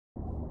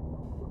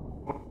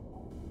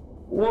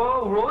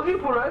Whoa, Rosie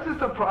Perez is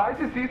surprised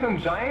to see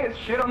some giant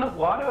shit on the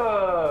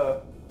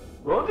water.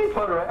 Rosie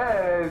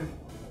Perez.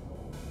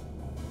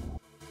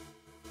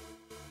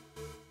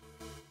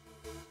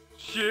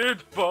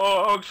 Shit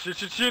fuck,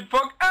 shit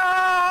fuck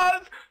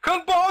ass.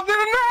 Cunt balls in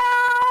the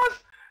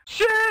ass.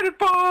 Shit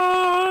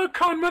fuck,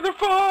 cunt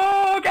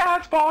motherfuck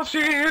ass ball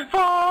shit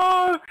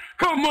fuck.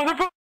 Cunt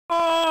motherfuck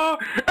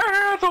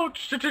asshole.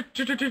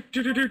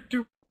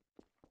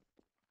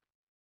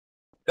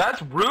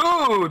 That's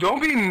rude.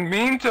 Don't be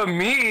mean to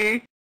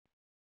me.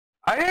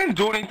 I didn't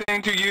do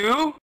anything to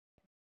you.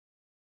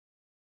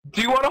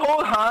 Do you want to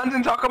hold hands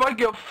and talk about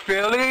your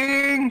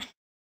feelings?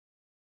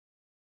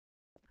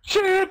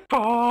 Shit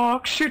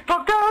fuck asshole,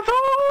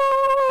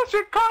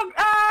 shit fuck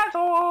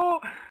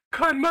asshole,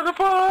 cunt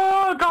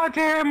motherfucker,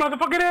 goddamn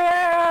motherfucking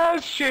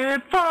ass,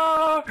 shit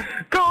fuck,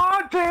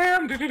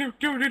 goddamn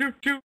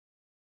do.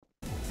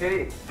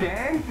 Hey,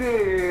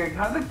 Danzig,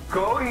 how's it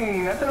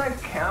going? That's a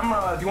nice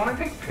camera. Do you want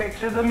to take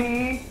pictures of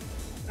me?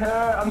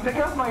 I'm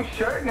taking off my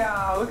shirt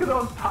now. Look at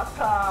those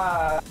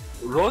tatas.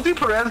 Rosie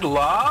Perez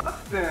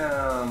lost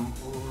him.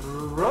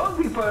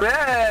 Rosie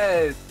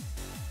Perez.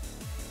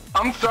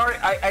 I'm sorry,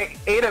 I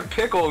ate a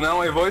pickle, now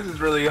my voice is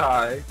really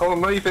high. Hold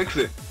on, let me fix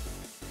it.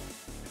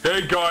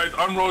 Hey guys,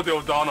 I'm Rosie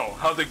O'Donnell.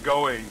 How's it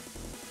going?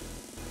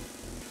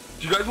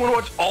 Do you guys want to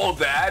watch All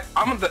That?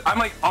 I'm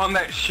like on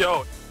that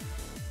show.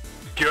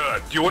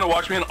 Good. Do you want to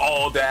watch me on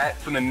All That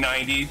from the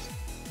 90s?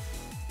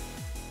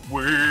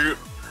 We,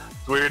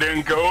 sweet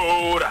and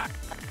cold,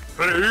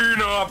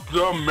 clean up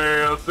the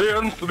mess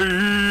and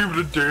sleep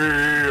the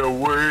day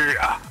away.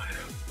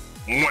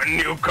 When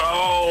you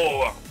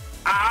call,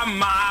 I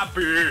might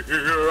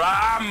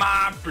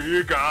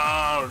be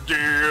gone,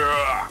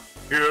 dear.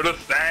 Hear the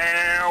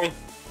sound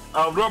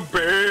of the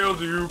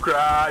bells you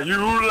cry.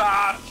 You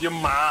lost your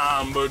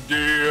mind, but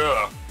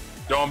dear,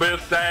 don't be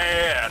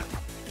sad.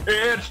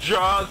 It's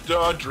just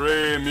a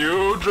dream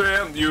you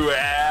dreamt you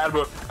had,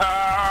 but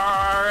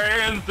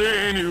I ain't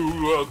seen you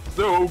look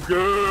so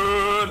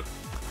good.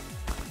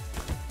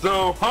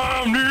 So,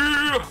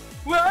 honey,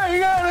 why you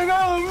gotta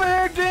go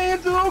make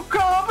things so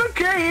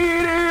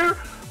complicated?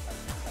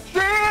 See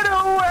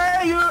the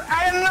way you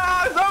act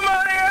like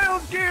somebody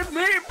else gets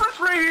me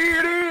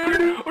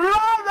frustrated.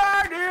 Love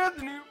like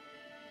this and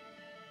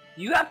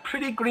you got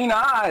pretty green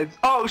eyes.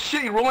 Oh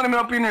shit, you're rolling them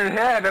up in your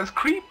head. That's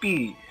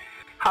creepy.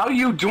 How are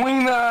you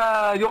doing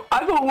that? Your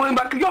eyes are rolling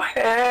back in your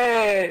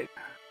head.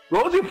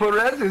 Rosie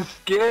Perez is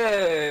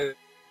scared.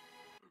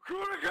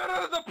 Couldn't get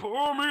out of the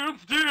poor man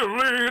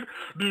stealing.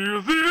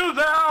 This is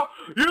how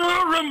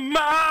you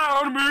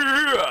remind me.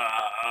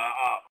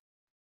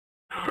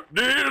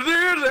 This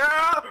is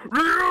how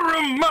you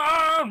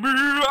remind me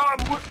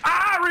of what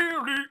I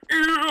really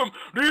am.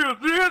 This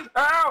is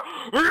how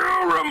you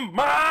remind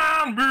me.